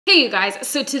Hey you guys,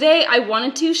 so today I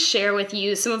wanted to share with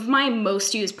you some of my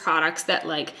most used products that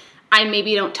I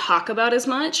maybe don't talk about as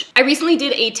much. I recently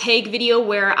did a tag video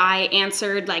where I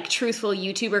answered truthful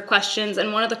YouTuber questions,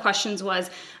 and one of the questions was,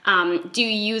 do you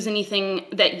use anything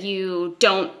that you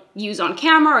don't use on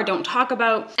camera or don't talk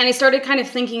about? And I started kind of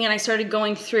thinking and I started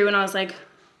going through and I was like,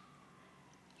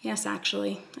 yes,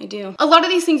 actually, I do. A lot of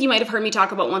these things you might have heard me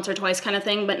talk about once or twice kind of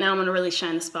thing, but now I'm gonna really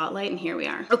shine the spotlight and here we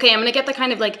are. Okay, I'm gonna get the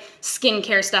kind of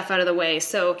skincare stuff out of the way.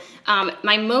 So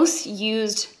my most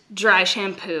used dry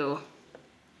shampoo,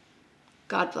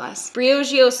 God bless,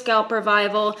 Briogeo Scalp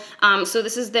Revival. So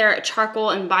this is their charcoal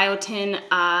and biotin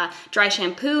dry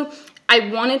shampoo.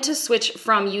 I wanted to switch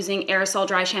from using aerosol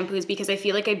dry shampoos because I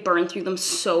feel like I burn through them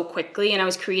so quickly and I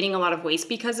was creating a lot of waste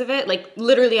because of it.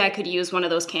 Literally I could use one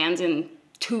of those cans in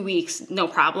 2 weeks, no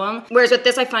problem. Whereas with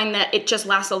this, I find that it just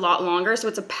lasts a lot longer. So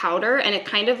it's a powder and it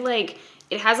kind of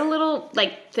it has a little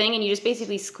thing and you just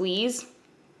basically squeeze.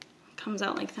 It comes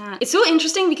out like that. It's so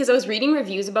interesting because I was reading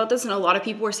reviews about this and a lot of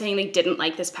people were saying they didn't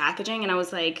like this packaging and I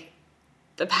was like,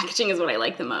 the packaging is what I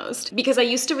like the most. Because I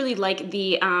used to really like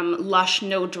the Lush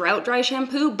No Drought dry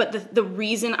shampoo, but the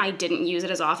reason I didn't use it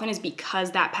as often is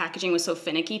because that packaging was so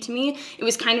finicky to me. It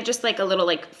was kind of just like a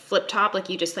little flip top,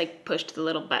 you just pushed the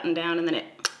little button down and then it,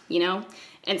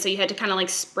 and so you had to kind of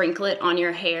sprinkle it on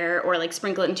your hair or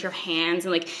sprinkle it into your hands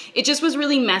and it just was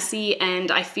really messy and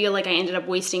I feel like I ended up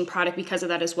wasting product because of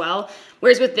that as well.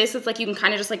 Whereas with this, it's you can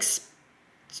kind of just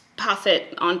puff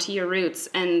it onto your roots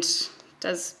and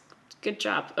does good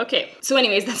job. Okay, so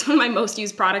anyways, that's one of my most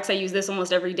used products. I use this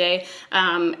almost every day,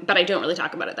 but I don't really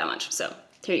talk about it that much. So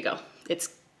here you go. It's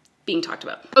being talked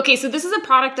about. Okay, so this is a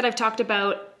product that I've talked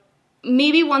about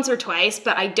maybe once or twice,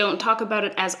 but I don't talk about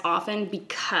it as often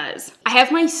because I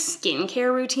have my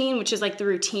skincare routine, which is the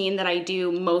routine that I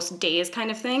do most days kind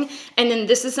of thing. And then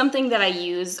this is something that I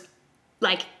use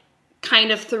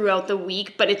kind of throughout the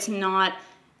week, but it's not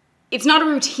a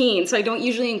routine, so I don't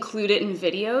usually include it in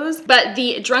videos. But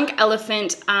the Drunk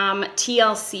Elephant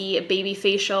TLC Baby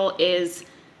Facial is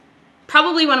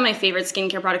probably one of my favorite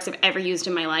skincare products I've ever used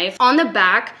in my life. On the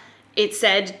back, it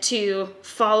said to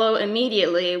follow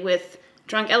immediately with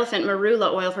Drunk Elephant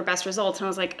Marula oil for best results. And I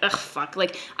was like, ugh, fuck.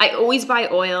 I always buy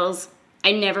oils.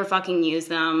 I never fucking use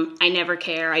them. I never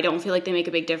care. I don't feel like they make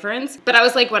a big difference. But I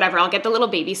was like, whatever, I'll get the little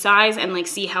baby size and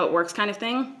see how it works kind of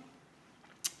thing.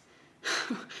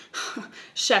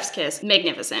 Chef's kiss.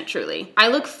 Magnificent, truly. I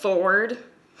look forward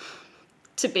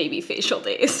to baby facial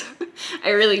days. I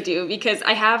really do, because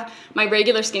I have my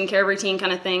regular skincare routine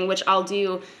kind of thing, which I'll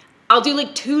do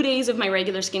 2 days of my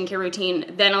regular skincare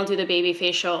routine, then I'll do the baby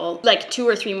facial, 2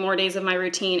 or 3 more days of my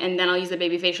routine, and then I'll use the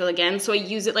baby facial again. So I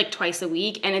use it twice a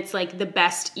week, and it's the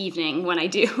best evening when I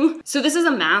do. So this is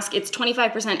a mask. It's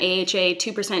 25% AHA,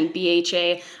 2%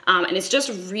 BHA, and it's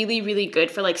just really, really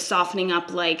good for softening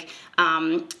up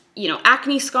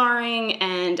acne scarring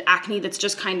and acne that's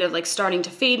just kind of starting to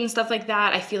fade and stuff like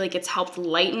that. I feel like it's helped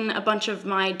lighten a bunch of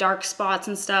my dark spots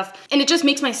and stuff. And it just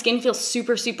makes my skin feel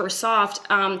super, super soft.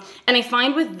 And I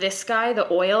find with this guy,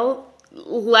 the oil,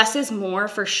 less is more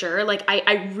for sure.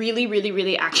 I really, really,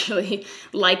 really actually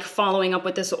like following up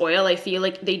with this oil. I feel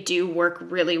like they do work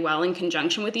really well in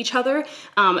conjunction with each other.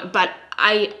 But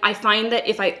I find that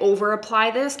if I over apply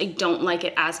this, I don't like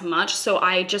it as much. So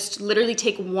I just literally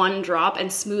take 1 drop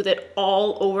and smooth it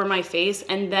all over my face.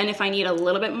 And then if I need a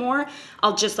little bit more,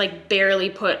 I'll just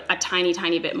barely put a tiny,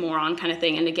 tiny bit more on kind of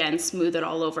thing. And again, smooth it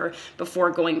all over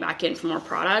before going back in for more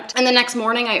product. And the next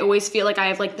morning, I always feel like I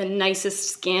have the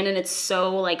nicest skin and it's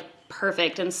so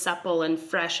perfect and supple and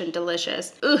fresh and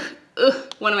delicious. Ugh.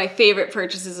 One of my favorite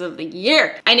purchases of the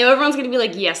year. I know everyone's gonna be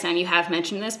like, yes, Sam, you have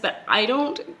mentioned this, but I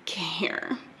don't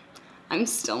care. I'm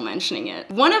still mentioning it.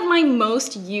 One of my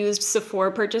most used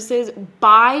Sephora purchases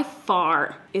by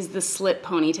far is the slit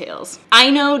ponytails. I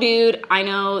know, dude, I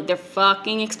know they're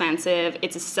fucking expensive.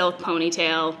 It's a silk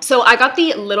ponytail. So I got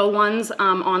the little ones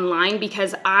online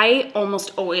because I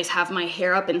almost always have my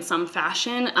hair up in some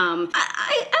fashion.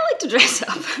 I like to dress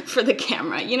up for the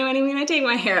camera, you know what I mean? I take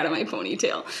my hair out of my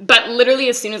ponytail. But literally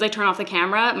as soon as I turn off the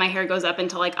camera, my hair goes up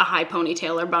into a high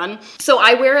ponytail or bun. So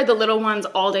I wear the little ones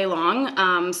all day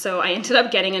long. So I ended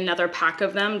up getting another pack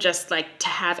of them just to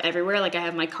have everywhere. I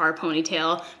have my car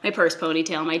ponytail, my purse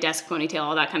ponytail, my desk ponytail,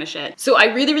 all that kind of shit. So I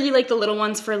really, really like the little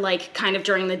ones for kind of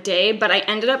during the day, but I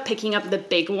ended up picking up the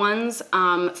big ones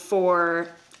for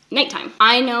nighttime.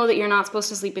 I know that you're not supposed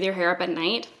to sleep with your hair up at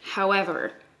night.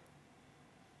 However,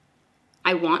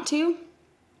 I want to.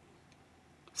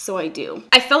 so I do.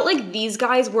 I felt like these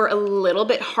guys were a little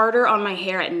bit harder on my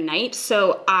hair at night,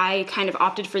 so I kind of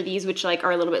opted for these, which like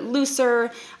are a little bit looser.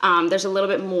 There's a little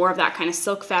bit more of that kind of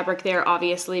silk fabric there,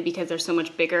 obviously, because they're so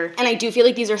much bigger. And I do feel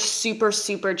like these are super,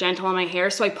 super gentle on my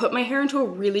hair, so I put my hair into a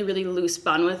really, really loose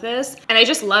bun with this, and I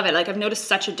just love it. Like, I've noticed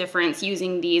such a difference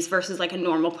using these versus like a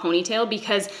normal ponytail,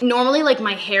 because normally like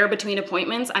my hair between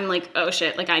appointments, I'm like, oh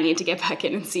shit, like I need to get back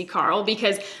in and see Carl,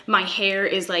 because my hair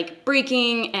is like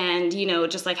breaking and, you know,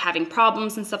 just like having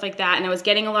problems and stuff like that. And I was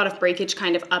getting a lot of breakage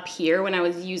kind of up here when I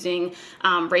was using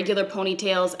regular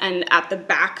ponytails and at the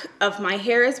back of my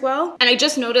hair as well. And I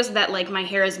just noticed that like my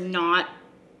hair is not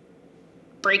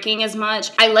breaking as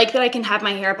much. I like that I can have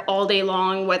my hair up all day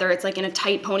long, whether it's like in a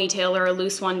tight ponytail or a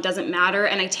loose one, doesn't matter.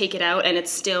 And I take it out and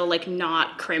it's still like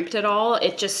not crimped at all.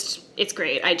 It's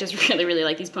great. I just really, really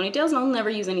like these ponytails, and I'll never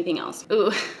use anything else.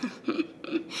 Ooh.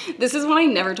 This is one I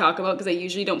never talk about because I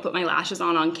usually don't put my lashes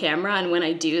on camera, and when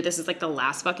I do, this is like the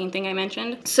last fucking thing I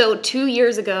mentioned. So 2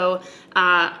 years ago,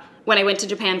 when I went to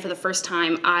Japan for the first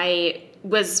time, I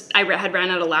had ran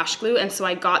out of lash glue, and so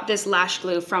I got this lash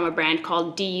glue from a brand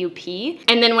called DUP.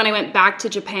 And then when I went back to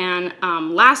Japan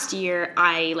last year,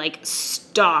 I like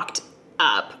stocked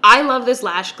up. I love this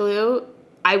lash glue.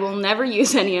 I will never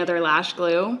use any other lash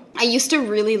glue. I used to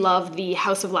really love the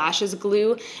House of Lashes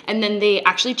glue, and then they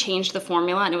actually changed the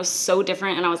formula and it was so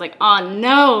different, and I was like, oh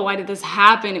no, why did this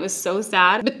happen? It was so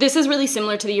sad. But this is really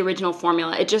similar to the original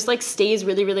formula. It just like stays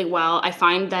really, really well. I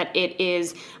find that it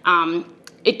is,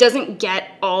 it doesn't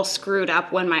get all screwed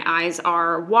up when my eyes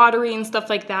are watery and stuff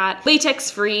like that.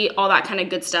 Latex free, all that kind of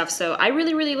good stuff. So I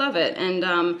really, really love it.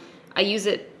 And I use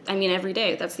it, I mean, every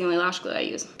day. That's the only lash glue I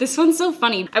use. This one's so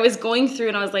funny. I was going through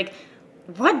and I was like,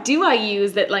 what do I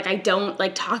use that like I don't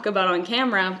like talk about on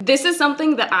camera? This is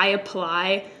something that I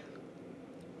apply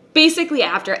basically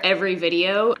after every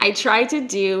video. I try to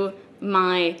do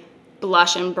my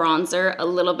blush and bronzer a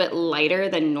little bit lighter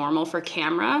than normal for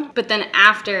camera, but then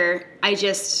after I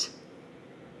just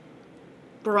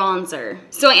bronzer.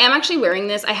 So I am actually wearing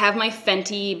this. I have my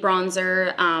Fenty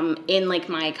bronzer in like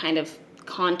my kind of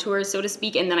contours, so to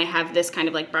speak, and then I have this kind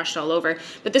of like brushed all over.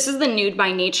 But this is the Nude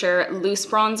by Nature loose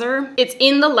bronzer. It's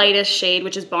in the lightest shade,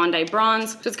 which is Bondi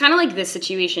Bronze. So it's kind of like this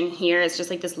situation here. It's just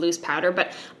like this loose powder,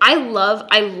 but I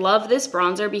love this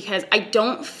bronzer because I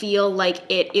don't feel like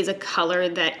it is a color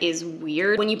that is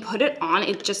weird. When you put it on,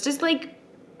 it just is like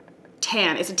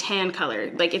tan. It's a tan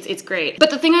color. Like it's great.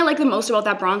 But the thing I like the most about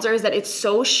that bronzer is that it's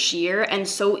so sheer and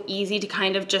so easy to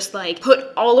kind of just like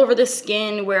put all over the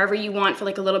skin wherever you want for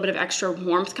like a little bit of extra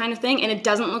warmth kind of thing. And it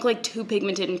doesn't look like too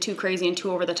pigmented and too crazy and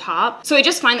too over the top. So I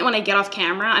just find that when I get off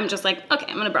camera, I'm just like, okay,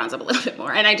 I'm gonna bronze up a little bit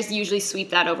more. And I just usually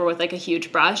sweep that over with like a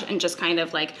huge brush and just kind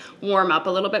of like warm up a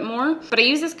little bit more. But I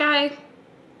use this guy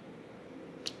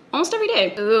almost every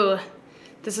day. Ooh,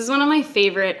 this is one of my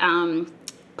favorite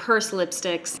purse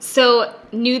lipsticks. So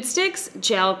Nude Sticks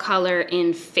Gel Color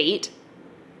in Fate.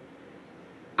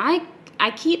 I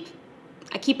keep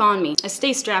on me. I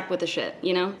stay strapped with the shit,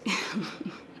 you know?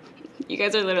 You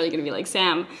guys are literally gonna be like,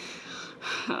 Sam,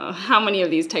 how many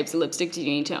of these types of lipstick do you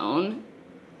need to own?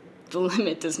 The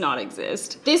limit does not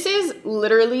exist. This is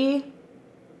literally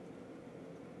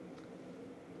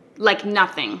like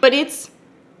nothing, but it's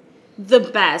the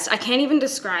best. I can't even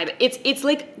describe it. It's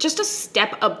like just a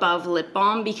step above lip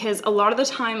balm, because a lot of the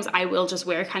times I will just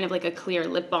wear kind of like a clear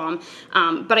lip balm,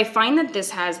 but I find that this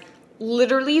has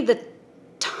literally the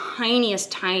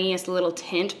tiniest little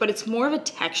tint, but it's more of a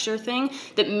texture thing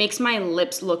that makes my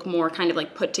lips look more kind of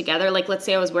like put together. Like, let's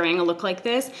say I was wearing a look like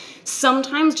this.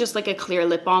 Sometimes just like a clear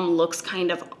lip balm looks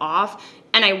kind of off,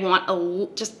 and I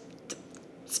want just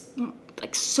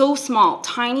like so small,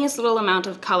 tiniest little amount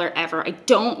of color ever. I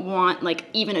don't want like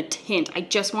even a tint. I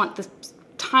just want the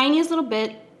tiniest little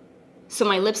bit so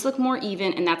my lips look more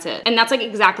even, and that's it. And that's like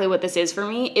exactly what this is for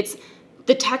me.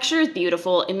 The texture is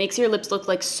beautiful. It makes your lips look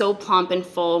like so plump and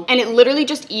full, and it literally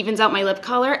just evens out my lip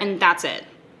color, and that's it.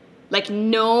 Like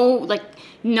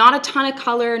not a ton of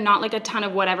color, not like a ton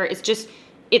of whatever. It's just,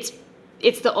 it's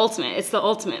the ultimate. It's the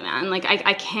ultimate, man. Like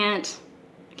I can't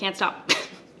stop.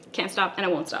 Can't stop, and I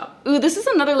won't stop. Ooh, this is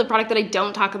another lip product that I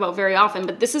don't talk about very often,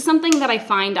 but this is something that I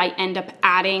find I end up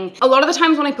adding. A lot of the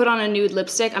times when I put on a nude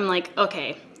lipstick, I'm like,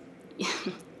 okay,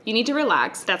 you need to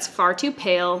relax. That's far too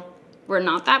pale. We're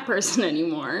not that person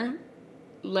anymore.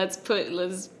 We're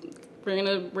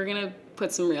gonna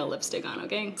put some real lipstick on,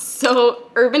 okay?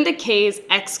 So Urban Decay's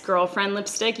Ex-Girlfriend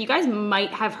lipstick. You guys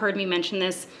might have heard me mention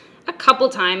this a couple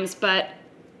times, but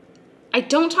I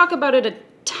don't talk about it a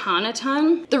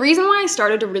ton. The reason why I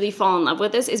started to really fall in love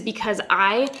with this is because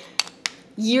I,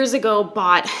 years ago,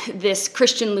 bought this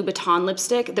Christian Louboutin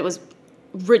lipstick that was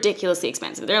ridiculously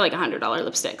expensive. They're like $100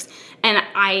 lipsticks. And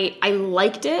I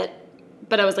liked it,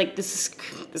 but I was like, this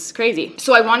is crazy.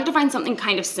 So I wanted to find something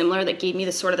kind of similar that gave me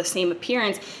the sort of the same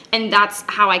appearance, and that's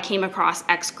how I came across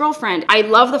Ex-Girlfriend. I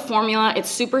love the formula. It's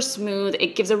super smooth.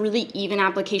 It gives a really even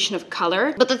application of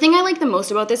color. But the thing I like the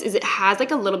most about this is it has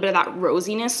like a little bit of that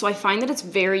rosiness, so I find that it's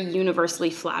very universally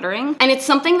flattering. And it's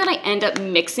something that I end up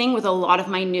mixing with a lot of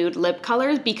my nude lip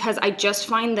colors, because I just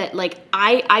find that like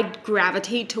I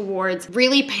gravitate towards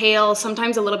really pale,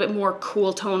 sometimes a little bit more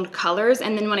cool toned colors,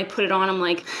 and then when I put it on, I'm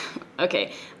like,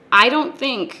 okay, I don't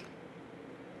think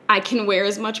I can wear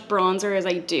as much bronzer as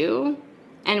I do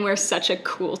and wear such a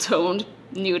cool toned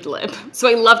nude lip. So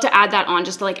I love to add that on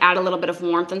just to like add a little bit of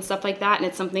warmth and stuff like that. And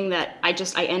it's something that I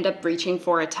end up reaching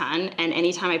for a ton. And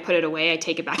anytime I put it away, I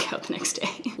take it back out the next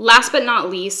day. Last but not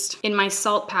least, in my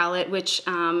Salt palette, which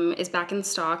is back in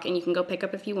stock and you can go pick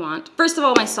up if you want. First of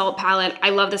all, my Salt palette, I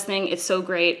love this thing. It's so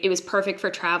great. It was perfect for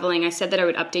traveling. I said that I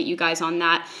would update you guys on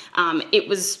that.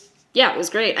 Yeah, it was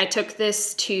great. I took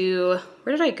this to,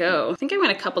 where did I go? I think I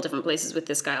went a couple different places with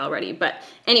this guy already, but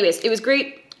anyways, it was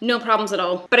great. No problems at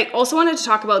all. But I also wanted to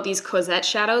talk about these Cosette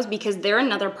shadows because they're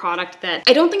another product that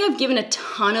I don't think I've given a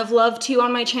ton of love to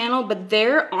on my channel, but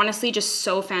they're honestly just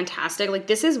so fantastic. Like,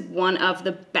 this is one of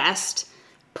the best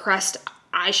pressed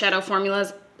eyeshadow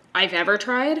formulas I've ever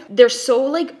tried. They're so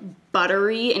like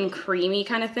buttery and creamy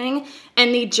kind of thing,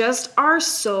 and they just are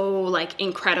so like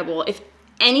incredible. If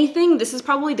anything, this is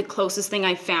probably the closest thing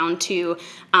I found to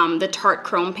the Tarte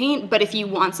Chrome Paint, but if you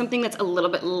want something that's a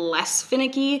little bit less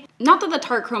finicky, not that the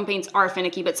Tarte Chrome Paints are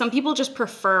finicky, but some people just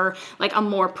prefer like a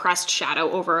more pressed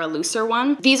shadow over a looser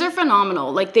one. These are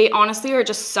phenomenal. Like, they honestly are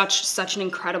just such an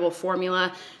incredible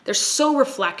formula. They're so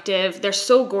reflective. They're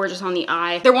so gorgeous on the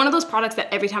eye. They're one of those products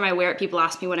that every time I wear it, people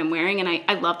ask me what I'm wearing, and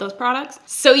I love those products.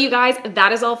 So you guys,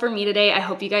 that is all for me today. I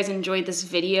hope you guys enjoyed this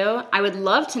video. I would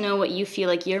love to know what you feel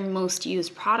like your most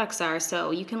used products are,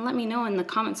 so you can let me know in the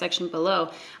comment section below.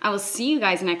 I will see you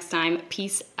guys next time.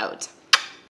 Peace out.